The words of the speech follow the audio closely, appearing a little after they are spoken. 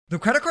The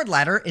credit card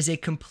ladder is a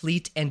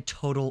complete and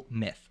total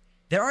myth.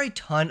 There are a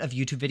ton of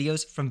YouTube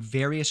videos from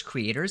various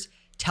creators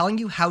telling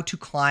you how to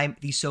climb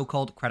the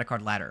so-called credit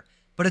card ladder,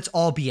 but it's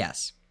all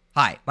BS.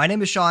 Hi, my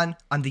name is Sean.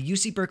 I'm the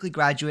UC Berkeley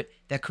graduate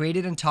that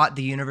created and taught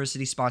the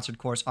university-sponsored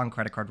course on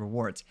credit card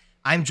rewards.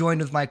 I'm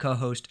joined with my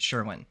co-host,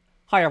 Sherwin.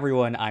 Hi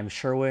everyone, I'm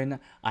Sherwin.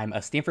 I'm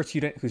a Stanford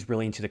student who's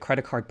really into the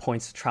credit card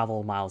points,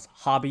 travel, miles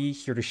hobby,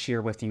 here to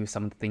share with you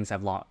some of the things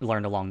I've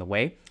learned along the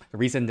way. The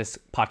reason this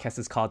podcast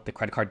is called the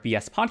Credit Card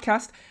BS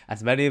Podcast,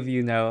 as many of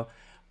you know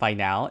by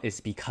now,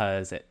 is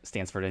because it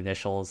stands for the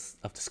initials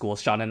of the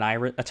schools Sean and I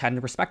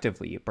attended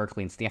respectively,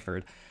 Berkeley and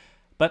Stanford.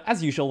 But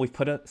as usual, we've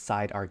put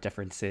aside our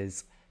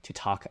differences to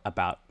talk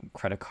about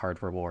credit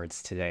card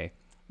rewards today.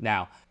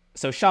 Now,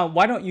 so Sean,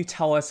 why don't you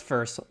tell us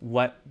first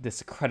what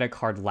this credit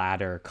card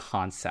ladder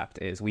concept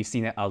is? We've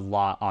seen it a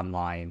lot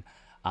online,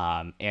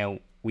 and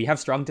we have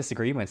strong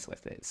disagreements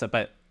with it. So,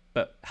 but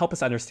help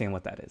us understand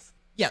what that is.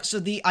 Yeah, so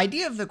the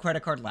idea of the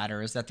credit card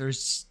ladder is that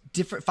there's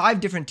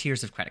five different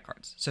tiers of credit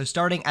cards. So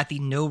starting at the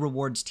no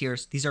rewards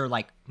tiers, these are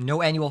like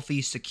no annual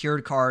fee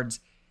secured cards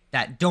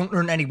that don't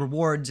earn any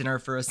rewards and are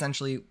for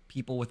essentially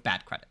people with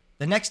bad credit.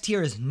 The next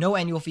tier is no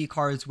annual fee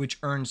cards, which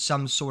earn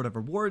some sort of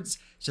rewards.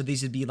 So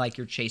these would be like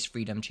your Chase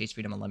Freedom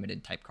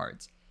Unlimited type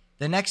cards.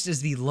 The next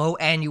is the low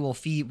annual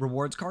fee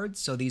rewards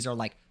cards. So these are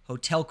like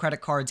hotel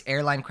credit cards,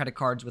 airline credit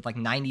cards with like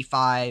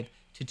 $95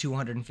 to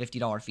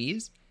 $250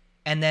 fees.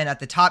 And then at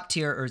the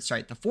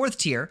the fourth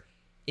tier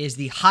is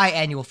the high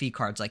annual fee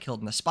cards like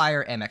Hilton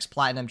Aspire, Amex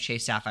Platinum,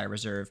 Chase Sapphire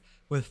Reserve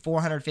with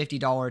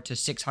 $450 to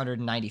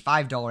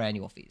 $695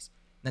 annual fees.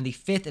 Then the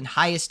fifth and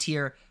highest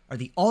tier are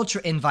the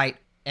Ultra Invite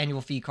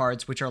annual fee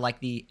cards, which are like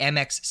the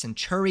Amex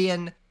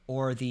Centurion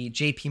or the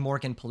JP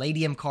Morgan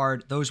Palladium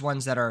card, those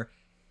ones that are,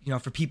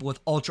 for people with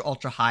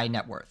ultra high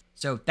net worth.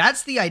 So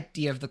that's the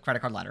idea of the credit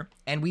card ladder.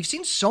 And we've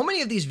seen so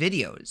many of these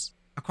videos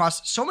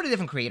across so many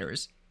different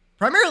creators,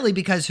 primarily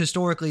because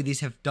historically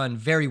these have done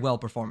very well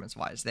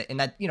performance-wise.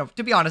 And that,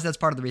 to be honest, that's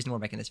part of the reason we're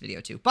making this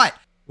video too. But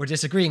we're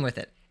disagreeing with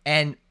it.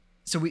 And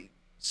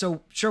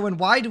so Sherwin,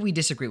 why do we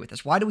disagree with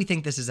this? Why do we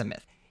think this is a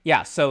myth?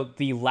 Yeah, so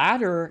the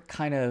ladder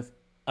kind of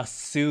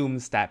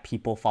assumes that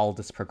people follow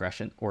this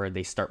progression, or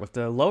they start with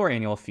the lower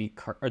annual fee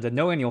or the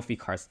no annual fee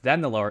cards, then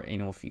the lower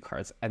annual fee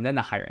cards, and then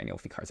the higher annual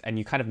fee cards. And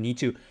you kind of need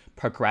to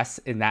progress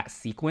in that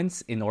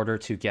sequence in order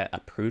to get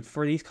approved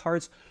for these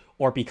cards,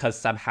 or because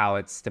somehow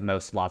it's the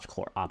most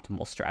logical or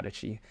optimal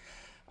strategy.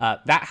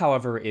 That,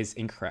 however, is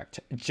incorrect.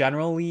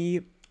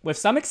 Generally, with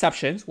some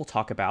exceptions we'll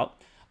talk about,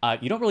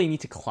 you don't really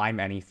need to climb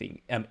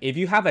anything. If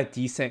you have a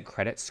decent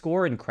credit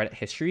score and credit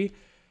history,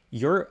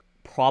 you're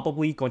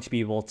probably going to be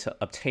able to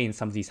obtain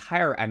some of these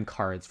higher end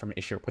cards from an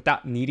issuer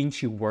without needing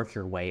to work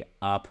your way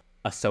up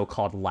a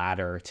so-called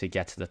ladder to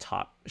get to the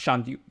top.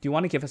 Sean, do you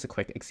want to give us a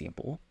quick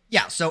example?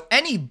 Yeah, so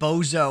any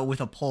bozo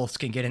with a pulse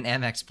can get an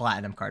Amex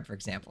Platinum card, for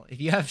example. If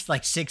you have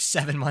like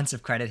 6-7 months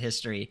of credit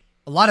history,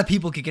 a lot of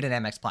people could get an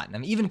Amex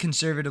Platinum. Even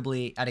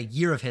conservatively, at a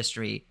year of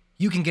history,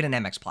 you can get an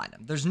Amex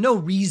Platinum. There's no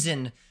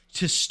reason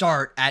to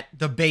start at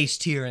the base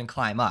tier and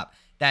climb up.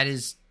 That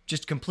is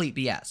just complete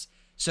BS.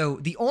 So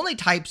the only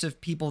types of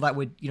people that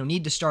would,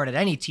 need to start at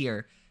any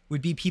tier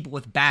would be people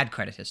with bad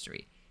credit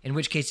history. In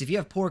which case, if you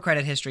have poor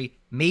credit history,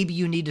 maybe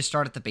you need to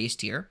start at the base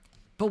tier.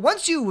 But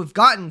once you have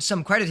gotten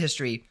some credit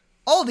history,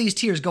 all these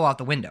tiers go out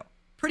the window,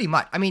 pretty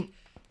much. I mean,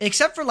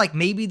 except for like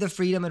maybe the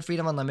Freedom and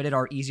Freedom Unlimited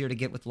are easier to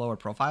get with lower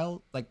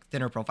profile, like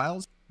thinner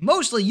profiles.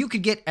 Mostly you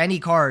could get any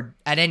card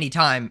at any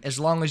time as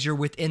long as you're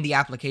within the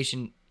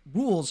application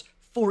rules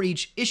for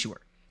each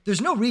issuer.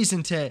 There's no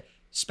reason to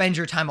spend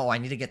your time, I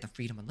need to get the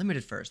Freedom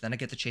Unlimited first, then I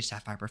get the Chase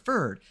Sapphire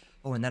Preferred,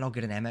 and then I'll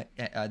get an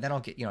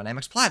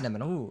Amex Platinum,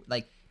 and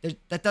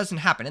that doesn't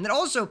happen. And then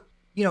also,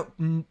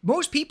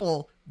 most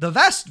people, the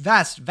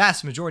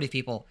vast majority of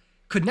people,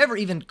 could never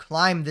even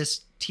climb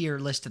this tier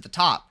list at the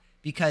top,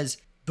 because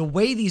the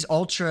way these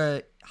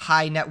ultra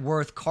high net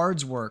worth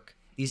cards work,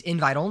 these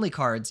invite only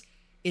cards,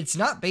 it's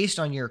not based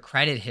on your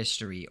credit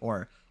history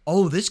or,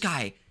 this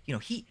guy,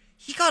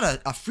 he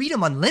got a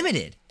Freedom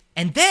Unlimited.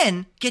 And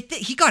then,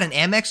 he got an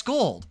Amex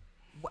Gold.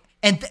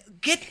 And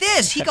get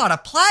this, he got a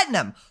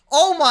Platinum.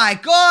 Oh my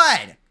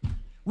God!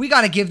 We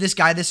got to give this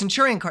guy the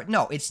Centurion card.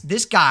 No, it's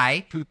this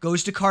guy who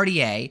goes to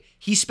Cartier.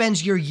 He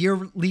spends your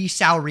yearly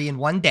salary in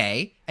one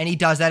day, and he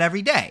does that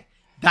every day.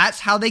 That's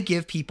how they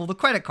give people the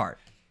credit card.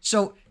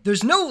 So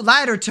there's no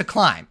ladder to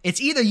climb. It's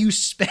either you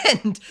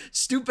spend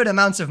stupid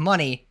amounts of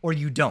money or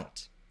you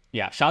don't.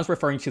 Yeah, Sean's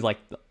referring to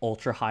like the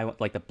ultra high,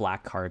 like the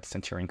black cards,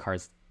 Centurion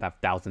cards that have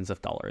thousands of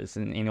dollars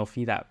in annual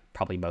fee that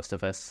probably most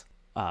of us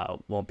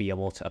won't be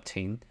able to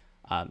obtain.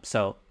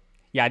 So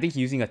yeah, I think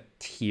using a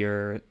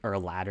tier or a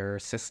ladder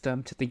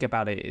system to think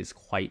about it is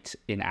quite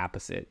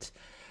inapposite.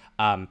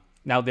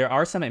 Now, there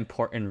are some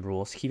important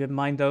rules to keep in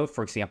mind though.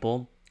 For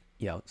example,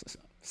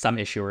 some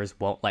issuers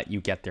won't let you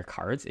get their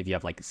cards if you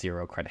have like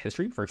zero credit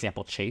history. For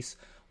example, Chase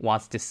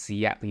wants to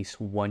see at least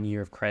 1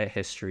 year of credit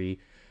history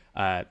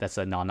that's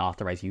a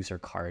non-authorized user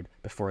card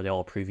before they'll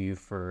approve you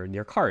for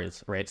their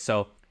cards, right?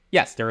 So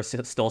yes, there is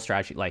still a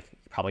strategy, like you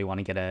probably want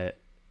to get a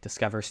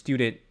Discover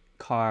student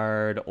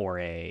card or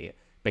a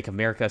Bank of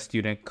America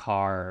student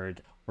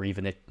card or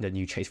even the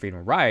new Chase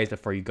Freedom Rise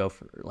before you go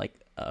for like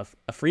a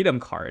Freedom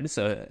card.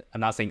 So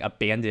I'm not saying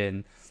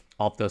abandon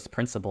all of those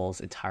principles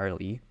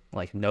entirely,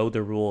 like know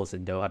the rules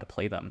and know how to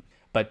play them,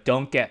 but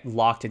don't get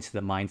locked into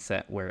the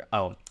mindset where,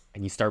 oh,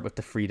 and you start with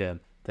the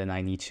Freedom, then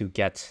I need to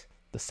get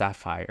the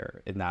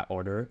Sapphire in that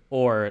order,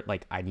 or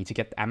like I need to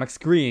get the Amex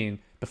Green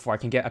before I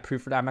can get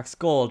approved for the Amex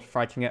Gold,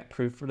 before I can get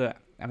approved for the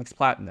Amex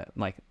Platinum.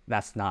 Like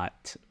that's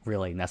not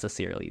really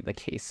necessarily the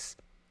case.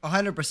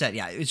 100%.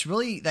 Yeah, it's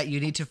really that you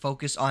need to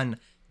focus on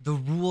the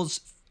rules,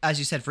 as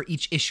you said, for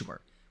each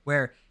issuer,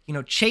 where,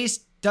 Chase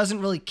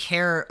doesn't really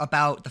care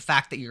about the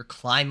fact that you're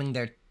climbing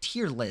their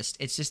tier list.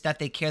 It's just that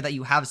they care that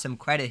you have some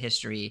credit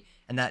history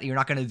and that you're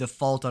not going to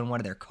default on one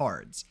of their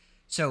cards.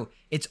 So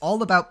it's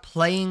all about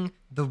playing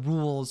the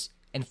rules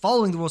and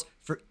following the rules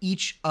for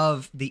each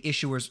of the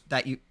issuers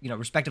that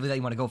respectively, that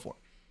you want to go for.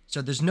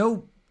 So there's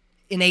no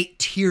innate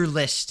tier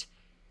list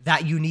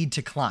that you need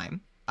to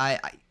climb.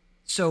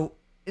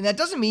 And that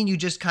doesn't mean you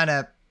just kind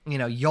of,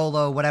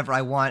 YOLO, whatever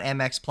I want,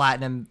 MX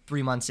Platinum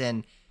 3 months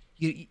in.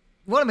 You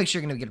want to make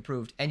sure you're going to get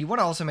approved, and you want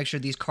to also make sure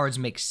these cards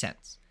make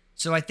sense.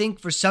 So I think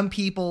for some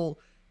people,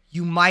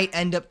 you might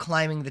end up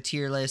climbing the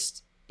tier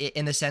list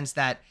in the sense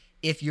that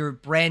if you're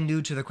brand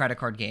new to the credit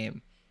card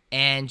game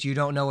and you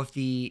don't know if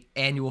the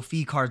annual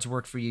fee cards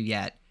work for you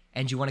yet,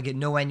 and you want to get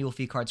no annual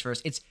fee cards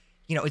first, it's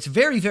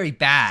very, very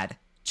bad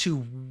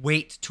to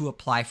wait to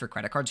apply for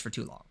credit cards for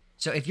too long.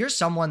 So if you're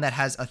someone that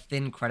has a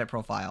thin credit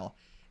profile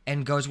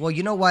and goes, well,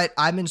 you know what,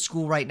 I'm in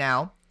school right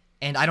now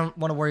and I don't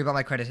want to worry about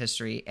my credit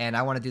history and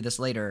I want to do this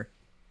later,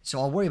 so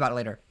I'll worry about it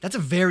later. That's a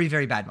very,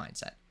 very bad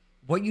mindset.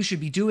 What you should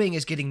be doing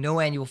is getting no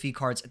annual fee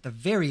cards at the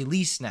very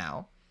least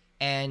now,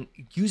 and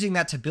using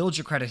that to build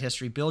your credit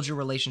history, build your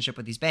relationship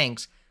with these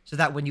banks, so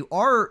that when you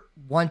are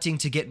wanting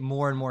to get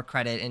more and more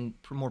credit and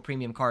more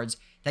premium cards,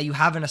 that you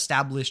have an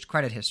established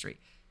credit history.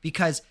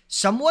 Because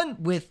someone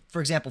with,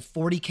 for example,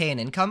 40K in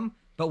income,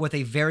 but with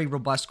a very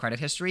robust credit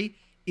history,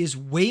 is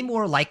way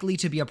more likely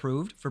to be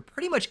approved for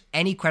pretty much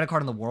any credit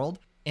card in the world,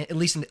 at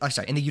least in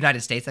the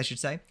United States, I should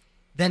say,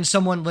 than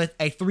someone with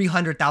a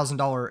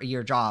 $300,000 a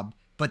year job,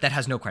 but that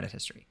has no credit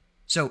history.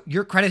 So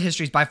your credit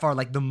history is by far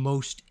like the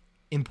most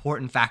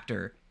important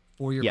factor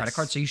for your credit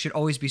card. So you should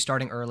always be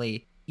starting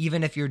early,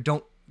 even if you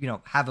don't,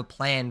 have a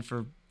plan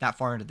for that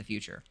far into the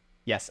future.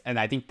 Yes. And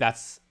I think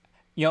that's,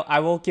 I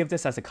will give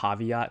this as a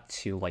caveat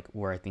to like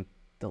where I think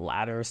the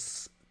latter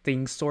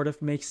thing sort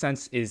of makes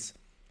sense is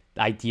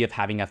the idea of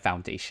having a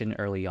foundation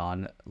early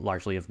on,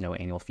 largely of no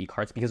annual fee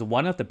cards, because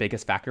one of the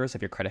biggest factors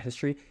of your credit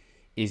history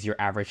is your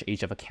average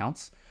age of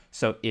accounts.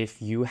 So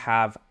if you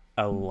have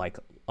a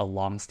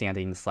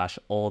long-standing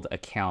 / old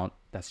account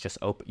that's just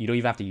open, you don't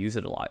even have to use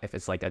it a lot. If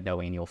it's like a no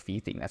annual fee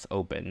thing that's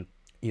open,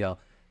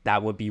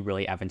 that would be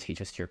really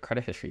advantageous to your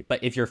credit history.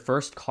 But if your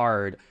first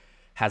card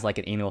has like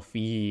an annual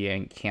fee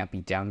and can't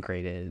be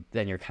downgraded,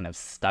 then you're kind of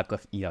stuck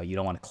with, you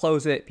don't want to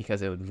close it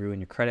because it would ruin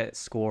your credit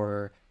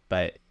score,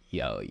 but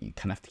you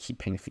kind of have to keep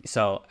paying the fee.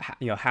 So,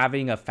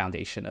 having a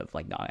foundation of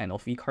like non-annual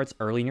fee cards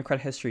early in your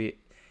credit history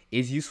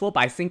is useful,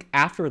 but I think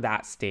after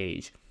that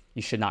stage,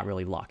 you should not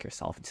really lock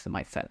yourself into the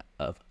mindset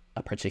of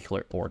a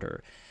particular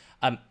order.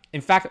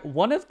 In fact,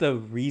 one of the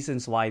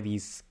reasons why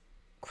these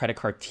credit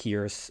card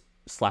tiers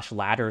 /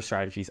 ladder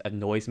strategies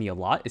annoys me a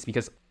lot is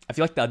because I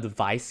feel like the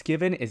advice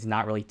given is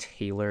not really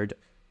tailored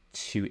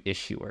to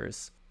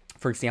issuers.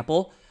 For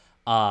example,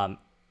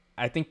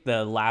 I think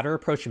the ladder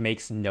approach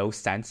makes no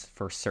sense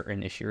for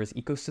certain issuers'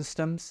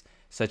 ecosystems,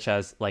 such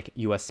as like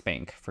US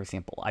Bank, for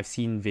example. I've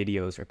seen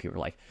videos where people are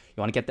like,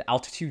 you want to get the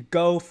Altitude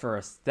Go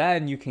first,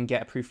 then you can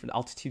get approved for the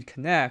Altitude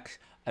Connect,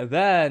 and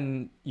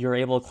then you're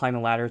able to climb the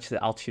ladder to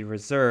the Altitude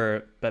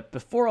Reserve. But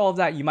before all of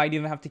that, you might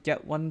even have to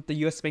get the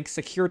US Bank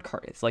secured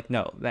card. It's like,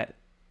 no, that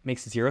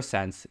makes zero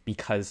sense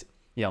because,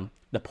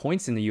 the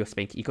points in the US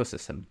Bank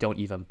ecosystem don't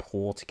even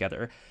pool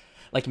together.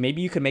 Like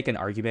maybe you could make an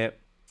argument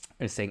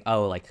saying,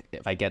 oh, like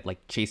if I get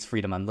like Chase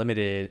Freedom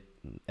Unlimited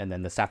and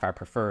then the Sapphire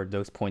Preferred,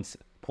 those points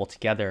pull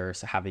together,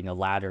 so having a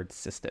laddered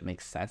system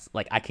makes sense.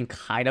 Like I can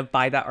kind of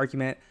buy that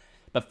argument,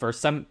 but for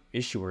some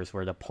issuers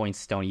where the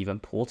points don't even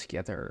pool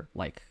together,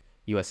 like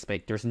US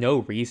Bank, there's no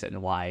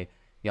reason why,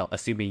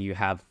 assuming you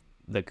have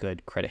the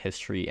good credit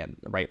history and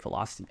the right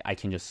velocity, I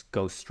can't just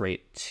go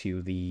straight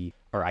to the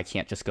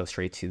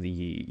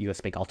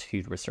US Bank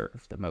Altitude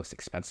Reserve, the most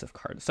expensive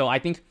card. So I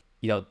think,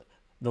 the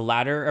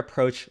ladder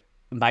approach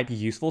might be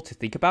useful to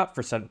think about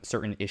for some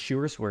certain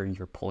issuers where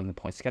you're pulling the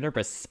points together,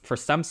 but for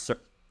some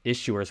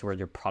issuers where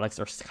your products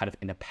are kind of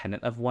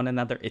independent of one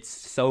another, it's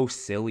so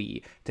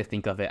silly to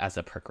think of it as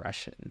a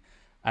progression.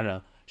 I don't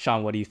know.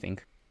 Sean, what do you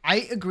think?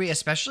 I agree,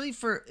 especially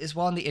as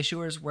well in the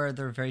issuers where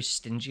they're very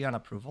stingy on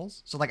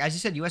approvals. So like, as you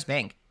said, US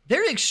Bank,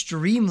 they're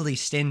extremely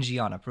stingy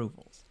on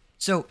approvals.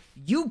 So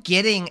you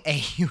getting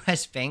a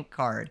US Bank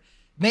card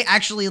may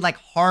actually like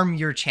harm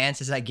your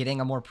chances at getting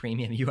a more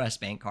premium US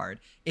Bank card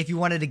if you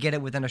wanted to get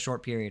it within a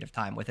short period of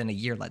time, within a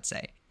year, let's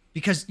say,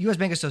 because US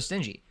Bank is so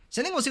stingy.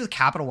 Same thing we'll see with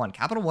Capital One.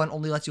 Capital One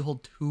only lets you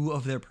hold 2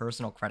 of their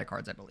personal credit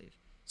cards, I believe.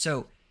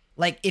 So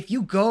Like if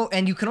you go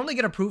and you can only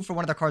get approved for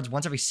one of their cards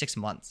once every 6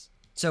 months.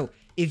 So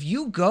if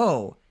you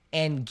go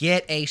and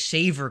get a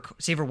Saver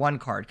 1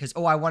 card because,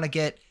 I want to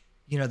get,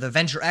 the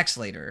Venture X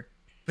later.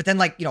 But then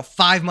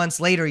 5 months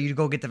later, you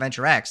go get the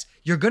Venture X,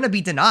 you're going to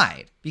be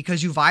denied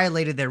because you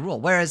violated their rule.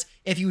 Whereas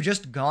if you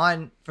just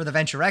gone for the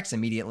Venture X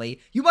immediately,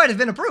 you might have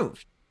been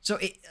approved. So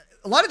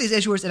a lot of these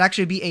issuers, it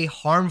actually be a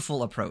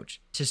harmful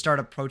approach to start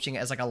approaching it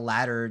as like a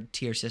laddered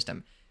tier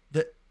system.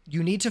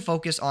 You need to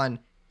focus on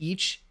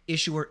each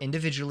issuer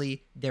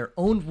individually, their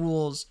own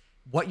rules,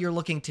 what you're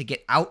looking to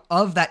get out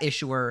of that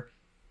issuer,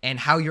 and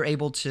how you're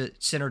able to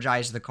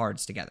synergize the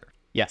cards together.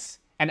 Yes.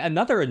 And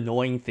another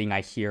annoying thing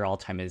I hear all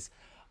the time is,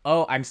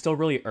 I'm still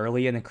really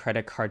early in the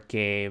credit card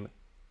game.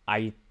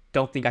 I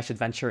don't think I should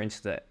venture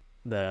into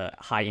the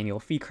high annual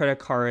fee credit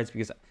cards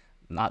because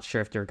I'm not sure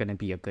if they're going to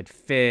be a good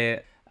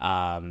fit.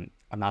 I'm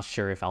not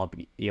sure if I'll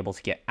be able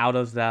to get out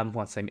of them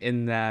once I'm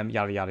in them,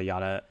 yada, yada,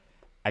 yada.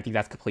 I think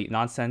that's complete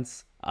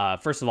nonsense.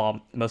 First of all,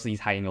 most of these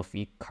high annual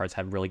fee cards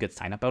have really good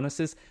sign-up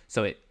bonuses.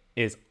 So it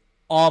is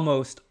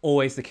almost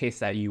always the case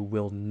that you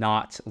will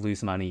not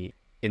lose money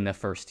in the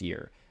first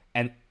year.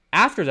 And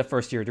after the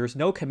first year, there's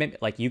no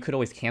commitment. Like you could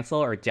always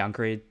cancel or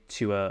downgrade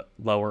to a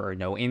lower or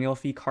no annual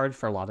fee card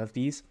for a lot of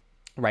these,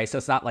 right? So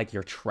it's not like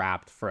you're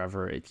trapped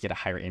forever if you get a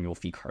higher annual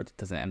fee card. It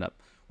doesn't end up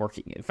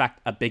working. In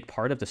fact, a big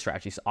part of the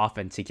strategy is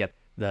often to get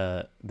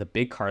the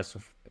big cards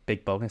with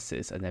big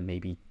bonuses and then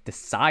maybe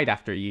decide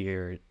after a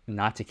year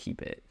not to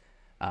keep it.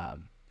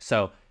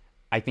 So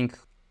I think,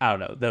 I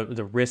don't know,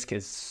 the risk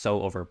is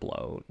so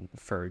overblown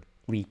for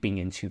leaping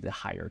into the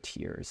higher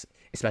tiers,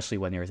 especially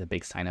when there is a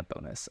big sign-up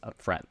bonus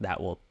up front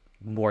that will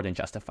more than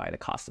justify the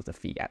cost of the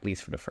fee, at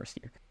least for the first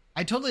year.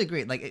 I totally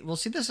agree. Like we'll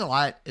see this a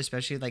lot,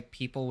 especially like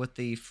people with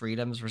the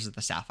Freedoms versus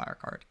the Sapphire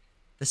card.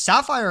 The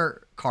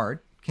Sapphire card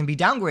can be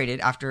downgraded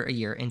after a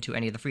year into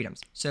any of the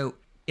Freedoms. So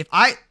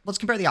let's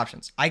compare the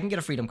options. I can get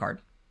a Freedom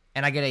card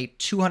and I get a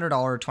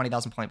 $200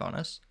 20,000 point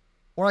bonus,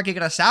 or I could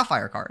get a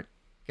Sapphire card,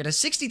 get a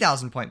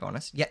 60,000 point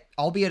bonus, yet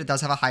albeit it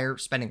does have a higher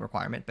spending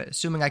requirement, but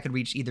assuming I could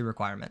reach either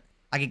requirement,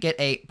 I could get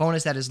a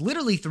bonus that is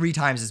literally 3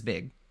 times as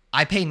big.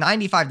 I pay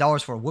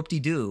 $95 for a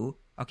whoop-de-doo.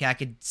 Okay, I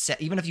could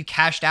set, even if you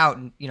cashed out,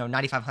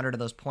 9,500 of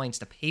those points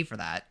to pay for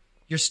that,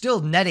 you're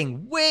still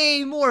netting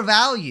way more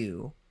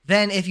value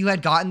than if you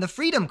had gotten the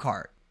Freedom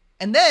card.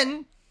 And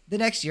then the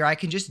next year I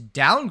can just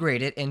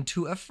downgrade it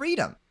into a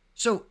Freedom.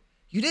 So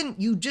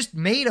you just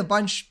made a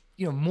bunch,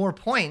 more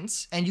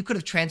points, and you could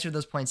have transferred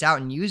those points out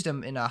and used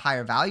them in a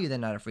higher value than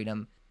not a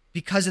Freedom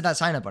because of that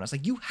sign-up bonus.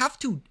 Like you have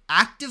to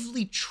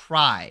actively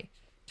try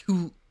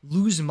to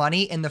lose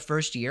money in the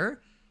first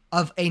year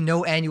of a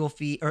no annual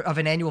fee or of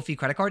an annual fee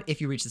credit card if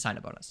you reach the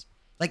sign-up bonus.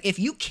 Like if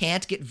you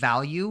can't get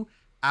value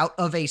out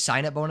of a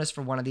sign-up bonus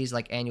for one of these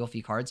like annual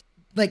fee cards,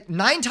 like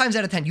 9 times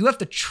out of 10, you have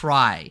to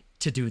try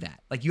to do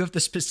that. Like you have to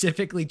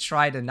specifically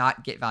try to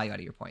not get value out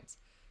of your points.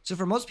 So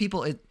for most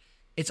people,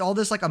 it's all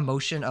this like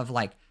emotion of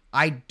like,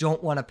 I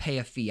don't want to pay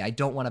a fee. I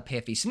don't want to pay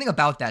a fee. Something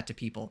about that to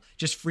people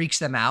just freaks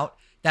them out,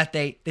 that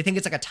they think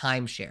it's like a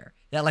timeshare.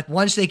 That like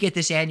once they get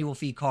this annual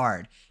fee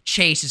card,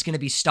 Chase is going to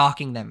be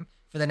stalking them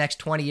for the next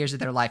 20 years of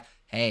their life.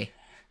 Hey,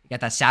 you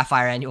got that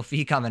Sapphire annual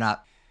fee coming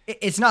up.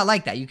 It's not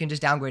like that. You can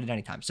just downgrade it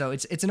anytime. So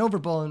it's an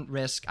overblown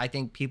risk. I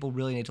think people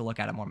really need to look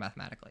at it more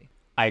mathematically.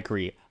 I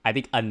agree. I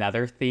think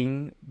another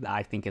thing that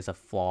I think is a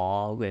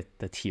flaw with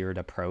the tiered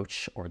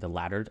approach or the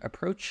laddered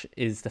approach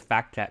is the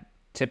fact that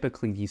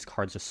typically these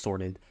cards are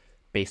sorted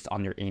based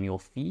on their annual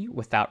fee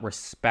without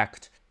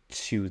respect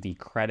to the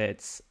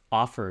credits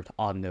offered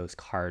on those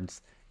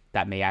cards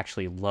that may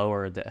actually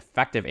lower the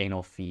effective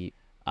annual fee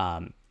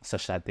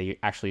such that they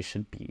actually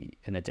should be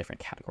in a different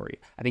category.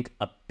 I think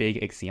a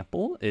big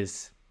example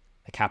is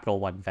the Capital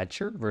One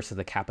Venture versus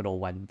the Capital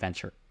One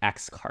Venture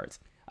X cards.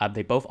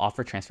 They both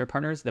offer transfer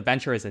partners. The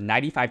Venture is a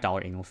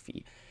 $95 annual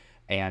fee,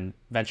 and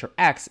Venture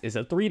X is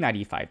a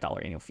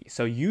 $395 annual fee.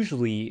 So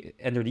usually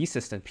under these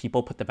systems,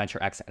 people put the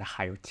Venture X at a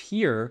higher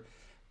tier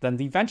than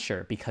the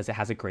Venture because it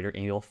has a greater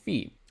annual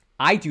fee.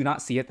 I do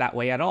not see it that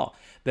way at all.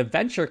 The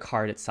Venture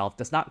card itself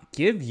does not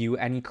give you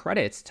any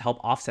credits to help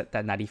offset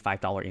that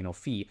 $95 annual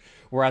fee,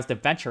 whereas the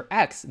Venture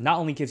X not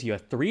only gives you a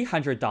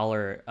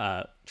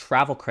 $300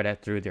 travel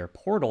credit through their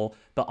portal,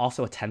 but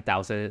also a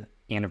 10,000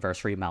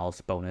 anniversary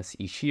miles bonus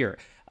each year,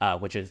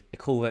 which is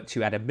equivalent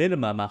to at a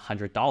minimum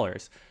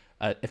 $100.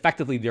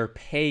 Effectively, they're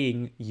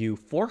paying you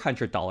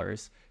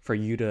 $400 for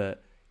you to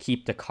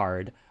keep the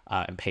card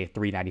and pay a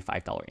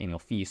 $395 annual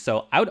fee.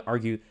 So I would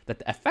argue that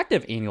the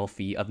effective annual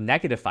fee of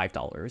negative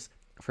 $5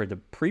 for the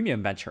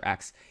premium Venture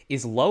X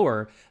is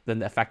lower than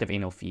the effective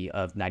annual fee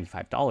of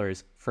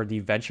 $95 for the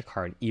Venture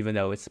card, even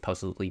though it's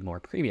supposedly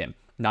more premium.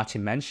 Not to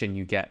mention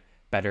you get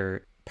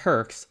better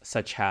perks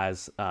such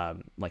as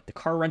like the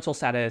car rental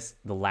status,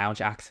 the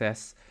lounge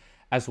access,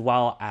 as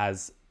well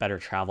as better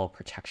travel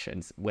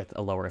protections with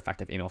a lower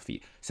effective annual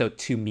fee. So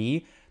to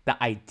me,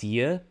 the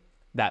idea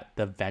that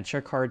the Venture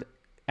card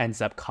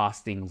ends up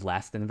costing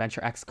less than the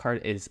Venture X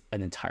card is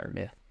an entire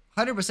myth.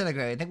 100%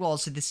 agree. I think we'll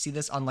also see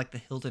this on like the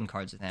Hilton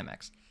cards with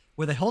Amex,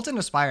 where the Hilton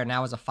Aspire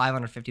now has a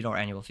 $550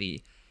 annual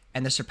fee.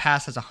 and the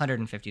Surpass has a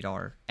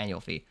 $150 annual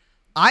fee.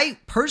 I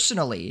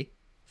personally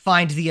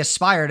find the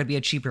Aspire to be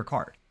a cheaper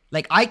card.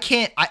 Like I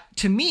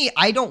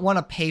don't want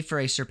to pay for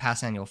a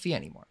Surpass annual fee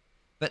anymore,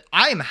 but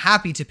I am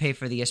happy to pay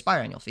for the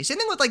Aspire annual fee. Same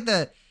thing with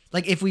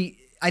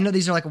I know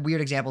these are like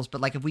weird examples, but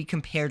like if we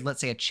compared,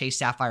 let's say, a Chase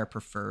Sapphire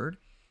Preferred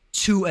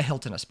to a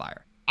Hilton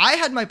Aspire. I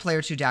had my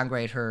player to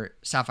downgrade her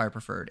Sapphire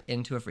Preferred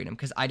into a Freedom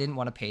because I didn't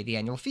want to pay the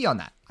annual fee on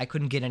that. I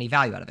couldn't get any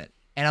value out of it.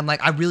 And I'm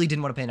like, I really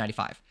didn't want to pay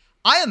 $95.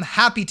 I am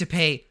happy to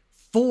pay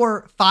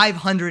four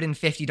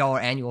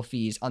 $550 annual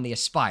fees on the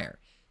Aspire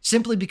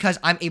simply because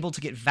I'm able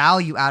to get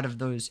value out of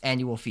those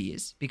annual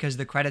fees because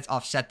the credits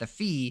offset the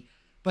fee.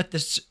 But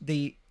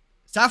the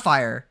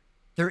Sapphire,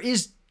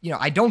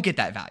 I don't get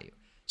that value.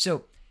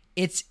 So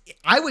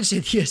I would say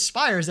the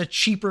Aspire is a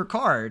cheaper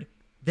card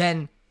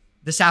than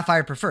the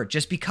Sapphire Preferred,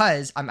 just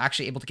because I'm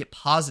actually able to get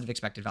positive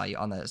expected value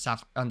on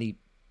the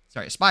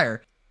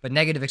Aspire, but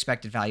negative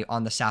expected value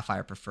on the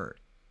Sapphire Preferred.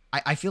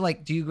 I feel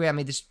like, do you agree? I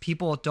mean,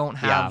 people don't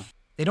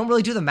they don't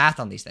really do the math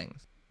on these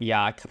things.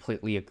 Yeah, I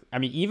completely agree. I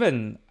mean,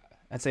 even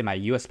I'd say my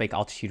US Bank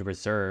Altitude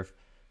Reserve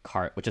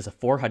card, which is a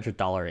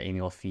 $400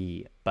 annual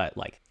fee, but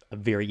like a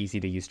very easy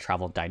to use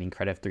travel dining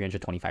credit of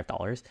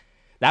 $325.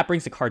 That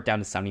brings the card down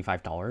to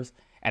 $75.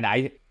 And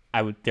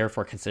I would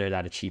therefore consider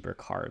that a cheaper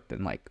card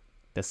than like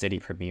the City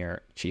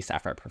Premier Chase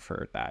Sapphire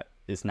Preferred that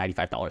is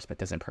 $95 but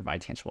doesn't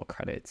provide tangible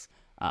credits.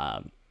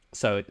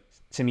 So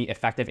to me,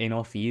 effective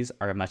annual fees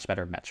are a much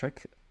better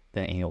metric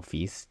than annual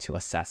fees to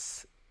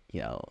assess,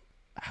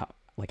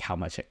 how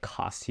much it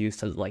costs you.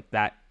 So like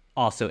that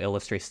also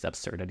illustrates the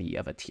absurdity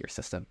of a tier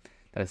system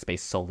that is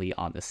based solely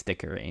on the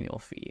sticker annual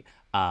fee.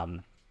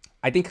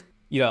 I think,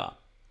 we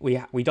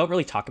don't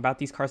really talk about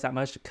these cards that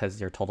much because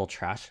they're total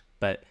trash,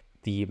 but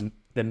the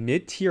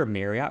mid-tier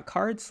Marriott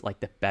cards,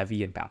 like the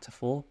Bevy and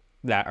Bountiful,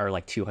 that are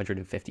like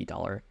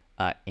 $250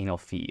 annual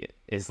fee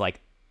is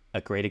like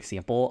a great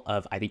example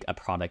of, I think, a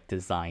product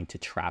designed to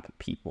trap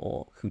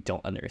people who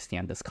don't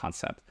understand this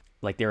concept.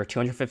 Like they're a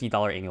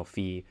 $250 annual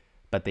fee,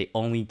 but they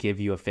only give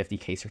you a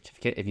 50K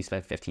certificate if you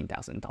spend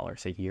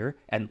 $15,000 a year.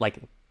 And like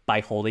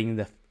by holding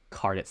the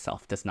card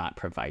itself does not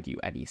provide you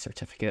any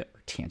certificate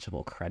or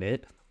tangible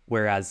credit.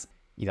 Whereas,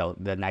 the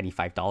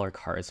 $95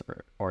 cards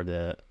or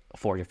the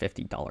 $40 or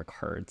 $50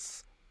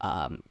 cards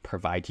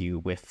provide you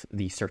with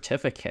the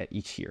certificate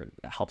each year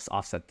that helps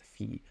offset the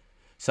fee.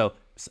 So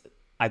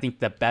I think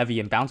the Bevy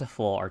and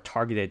Bountiful are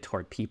targeted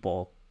toward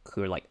people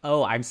who are like,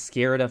 oh, I'm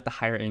scared of the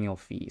higher annual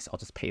fees, I'll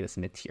just pay this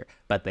mid-tier.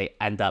 But they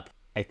end up,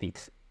 I think,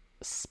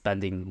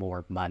 spending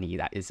more money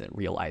that isn't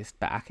realized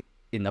back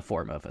in the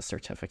form of a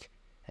certificate.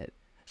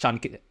 Sean,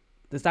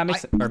 does that make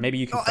sense? Or maybe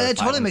you can it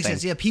totally makes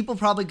sense. Yeah, people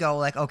probably go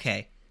like,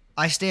 okay,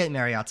 I stay at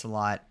Marriott's a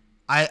lot.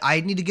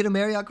 I need to get a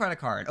Marriott credit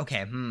card.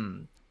 Okay,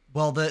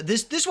 well,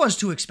 this one's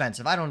too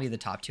expensive. I don't need the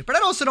top tier, but I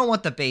also don't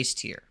want the base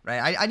tier,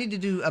 right? I need to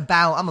do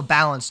I'm a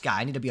balanced guy.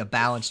 I need to be a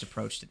balanced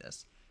approach to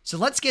this. So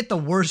let's get the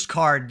worst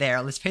card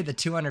there. Let's pay the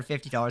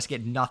 $250,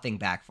 get nothing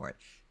back for it.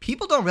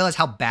 People don't realize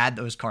how bad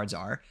those cards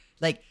are.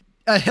 Like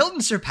a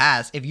Hilton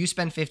Surpass, if you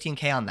spend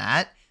 $15K on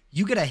that,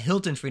 you get a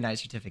Hilton free night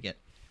certificate,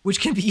 which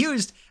can be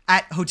used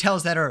at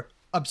hotels that are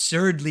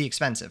absurdly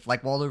expensive,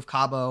 like Waldorf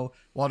Cabo,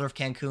 Waldorf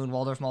Cancun,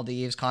 Waldorf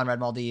Maldives, Conrad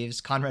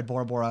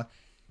Bora Bora.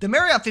 The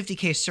Marriott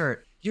 50K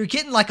cert, you're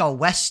getting like a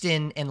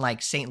Westin in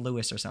like St.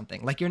 Louis or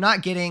something. Like you're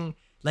not getting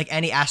like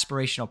any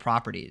aspirational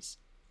properties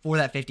for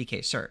that 50K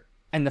cert.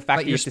 And the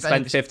fact that you have to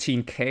spend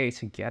 $15K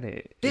to get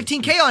it.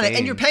 $15K on it,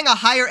 and you're paying a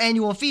higher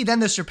annual fee than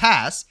the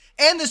Surpass.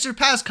 And the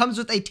Surpass comes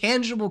with a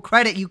tangible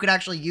credit you could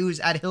actually use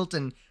at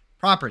Hilton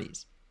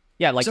properties.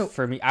 Yeah, like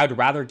for me, I would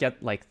rather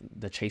get like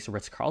the Chase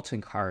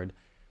Ritz-Carlton card,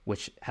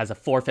 which has a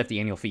 $450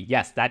 annual fee.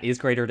 Yes, that is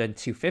greater than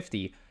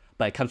 $250,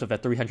 but it comes with a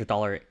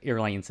 $300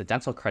 airline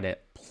incidental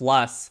credit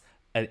plus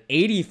an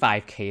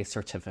 $85K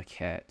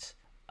certificate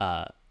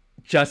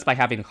just by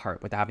having a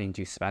card without having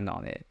to spend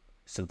on it.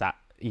 So that,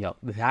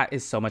 that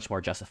is so much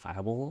more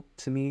justifiable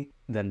to me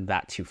than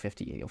that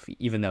 $250 annual fee,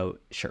 even though,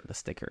 sure, the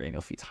sticker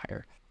annual fee is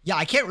higher. Yeah,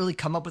 I can't really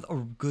come up with a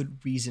good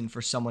reason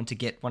for someone to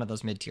get one of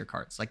those mid-tier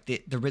cards. Like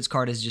the Ritz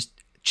card is just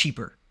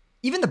cheaper.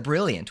 Even the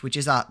Brilliant, which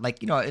is a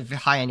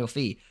high annual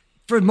fee.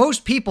 For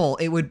most people,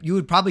 you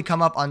would probably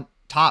come up on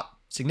top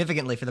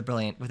significantly for the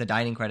Brilliant with the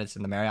dining credits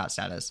and the Marriott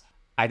status.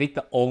 I think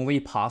the only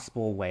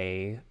possible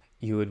way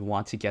you would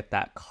want to get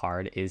that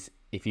card is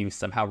if you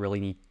somehow really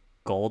need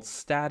gold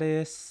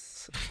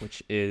status,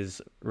 which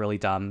is really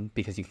dumb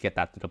because you can get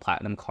that through the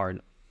platinum card,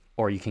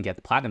 or you can get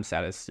the platinum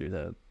status through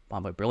the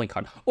Bonvoy Brilliant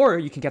card, or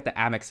you can get the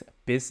Amex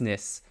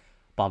Business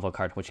Bonvoy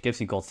card, which gives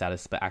you gold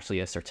status, but actually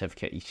a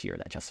certificate each year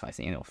that justifies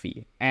the annual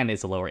fee and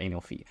is a lower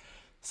annual fee.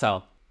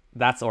 So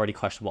that's already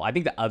questionable. I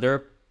think the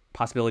other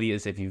possibility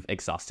is if you've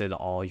exhausted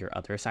all your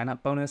other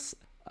sign-up bonus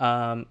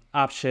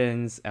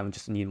options and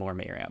just need more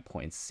Marriott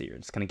points. So you're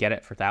just going to get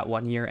it for that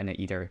 1 year and then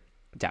either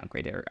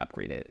downgrade it or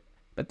upgrade it.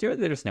 But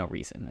there's no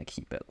reason to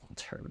keep it long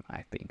term,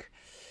 I think.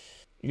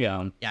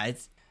 Yeah,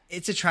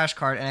 it's a trash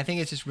card, and I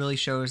think it just really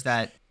shows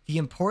that the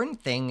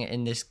important thing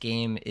in this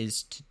game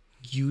is to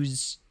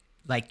use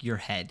like your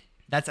head.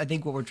 That's, I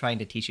think, what we're trying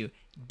to teach you.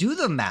 Do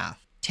the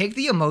math. Take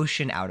the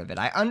emotion out of it.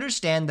 I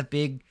understand the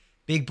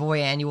big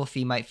boy annual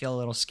fee might feel a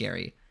little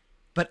scary,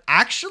 but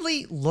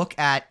actually look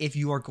at if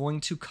you are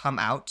going to come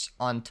out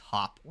on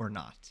top or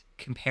not,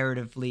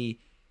 comparatively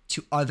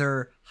to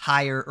other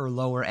higher or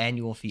lower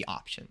annual fee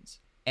options.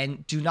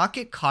 And do not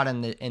get caught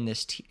in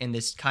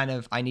this kind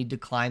of, I need to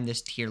climb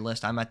this tier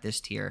list, I'm at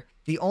this tier.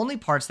 The only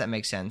parts that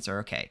make sense are,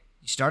 okay,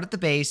 you start at the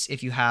base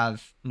if you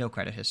have no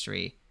credit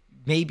history.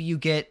 Maybe you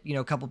get,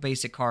 a couple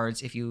basic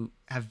cards if you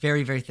have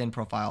very, very thin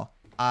profile.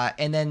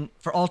 And then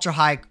for ultra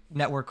high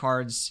network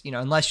cards,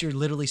 unless you're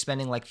literally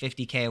spending like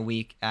 $50K a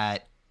week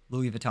at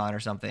Louis Vuitton or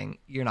something,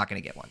 you're not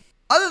going to get one.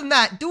 Other than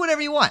that, do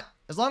whatever you want.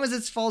 As long as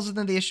it falls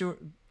within the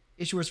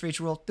issuers for each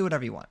rule, do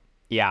whatever you want.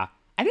 Yeah.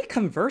 I think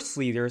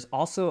conversely, there's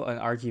also an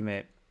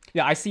argument.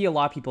 Yeah, I see a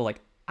lot of people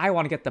like, I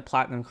want to get the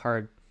platinum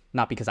card,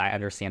 not because I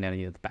understand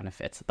any of the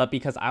benefits, but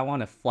because I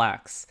want to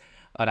flex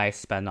what I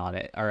spend on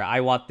it. Or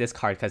I want this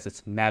card because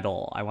it's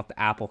metal. I want the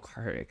Apple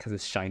card because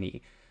it's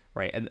shiny,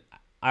 right? And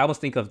I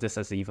almost think of this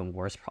as an even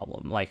worse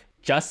problem. Like,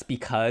 just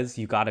because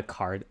you got a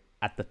card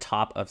at the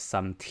top of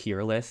some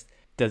tier list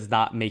does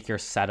not make your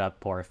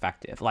setup more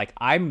effective. Like,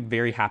 I'm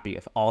very happy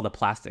with all the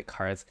plastic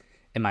cards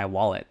in my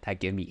wallet that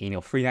give me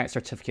annual free night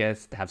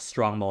certificates, that have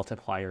strong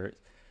multipliers,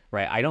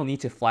 right? I don't need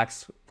to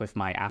flex with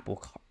my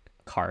Apple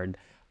card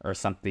or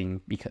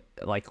something because,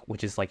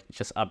 which is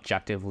just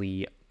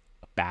objectively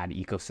bad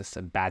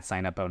ecosystem, bad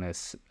sign up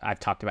bonus.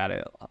 I've talked about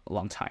it a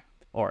long time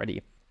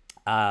already.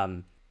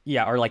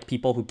 Yeah, or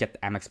people who get the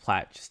Amex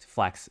Plat just to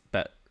flex,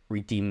 but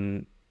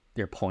redeem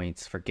their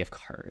points for gift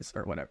cards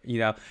or whatever.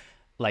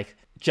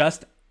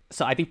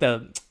 So I think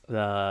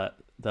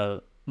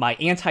the my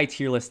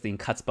anti-tier list thing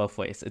cuts both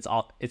ways.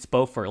 It's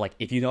both for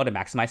if you know how to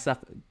maximize stuff,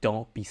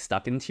 don't be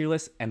stuck in tier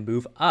list and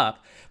move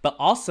up, but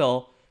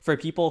also for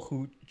people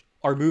who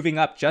are moving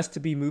up just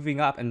to be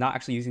moving up and not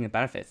actually using the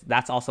benefits.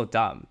 That's also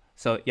dumb.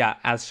 So yeah,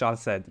 as Sean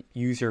said,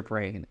 use your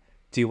brain,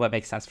 do what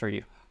makes sense for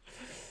you.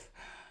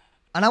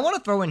 And I want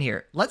to throw in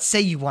here, let's say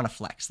you want to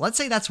flex. Let's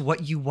say that's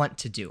what you want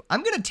to do.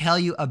 I'm going to tell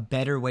you a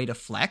better way to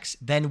flex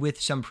than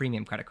with some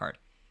premium credit card.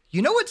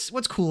 You know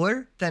what's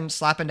cooler than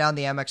slapping down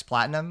the Amex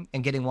Platinum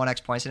and getting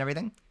 1x points and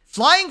everything?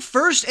 Flying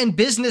first and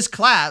business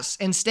class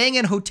and staying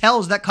in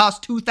hotels that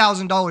cost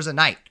 $2,000 a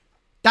night.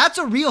 That's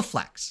a real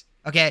flex,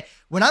 okay?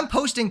 When I'm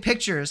posting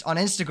pictures on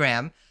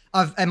Instagram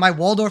of at my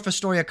Waldorf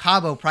Astoria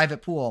Cabo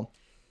private pool,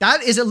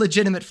 that is a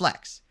legitimate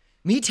flex.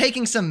 Me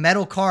taking some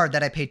metal card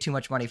that I paid too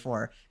much money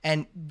for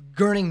and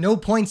earning no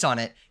points on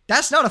it,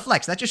 that's not a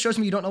flex. That just shows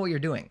me you don't know what you're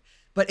doing.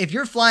 But if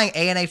you're flying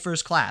ANA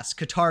first class,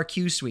 Qatar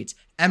Q Suites,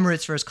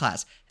 Emirates first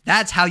class,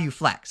 that's how you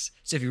flex.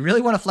 So if you really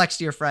want to flex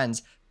to your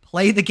friends,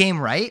 play the game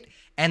right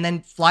and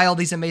then fly all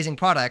these amazing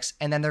products,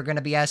 and then they're going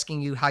to be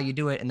asking you how you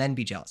do it and then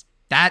be jealous.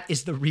 That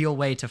is the real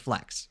way to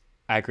flex.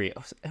 I agree. It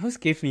always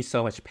gives me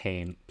so much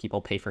pain.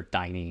 People pay for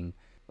dining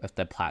with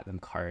the platinum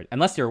card,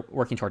 unless you're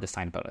working toward a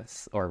sign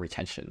bonus or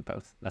retention,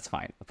 both. That's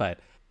fine. But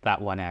that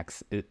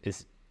 1x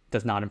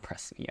does not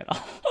impress me at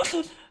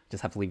all.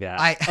 Just have to leave it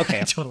at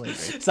okay. I totally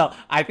agree. So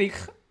I think,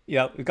 we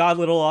got a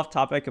little off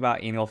topic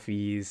about annual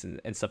fees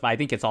and stuff. I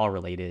think it's all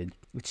related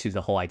to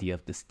the whole idea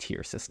of this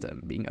tier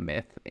system being a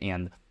myth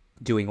and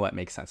doing what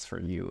makes sense for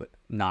you,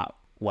 not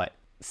what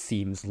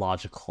seems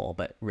logical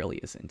but really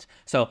isn't.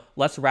 So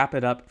let's wrap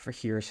it up for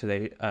here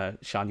today.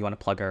 Sean, you want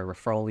to plug our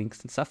referral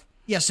links and stuff?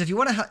 Yes, so if you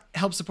want to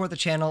help support the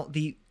channel,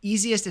 the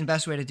easiest and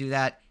best way to do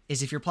that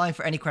is if you're applying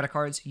for any credit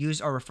cards,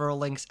 use our referral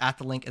links at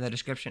the link in the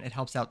description. It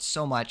helps out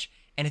so much.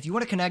 And if you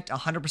want to connect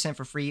 100%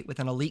 for free with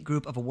an elite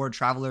group of award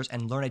travelers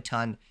and learn a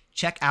ton,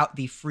 check out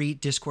the free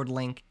Discord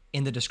link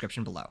in the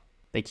description below.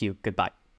 Thank you. Goodbye.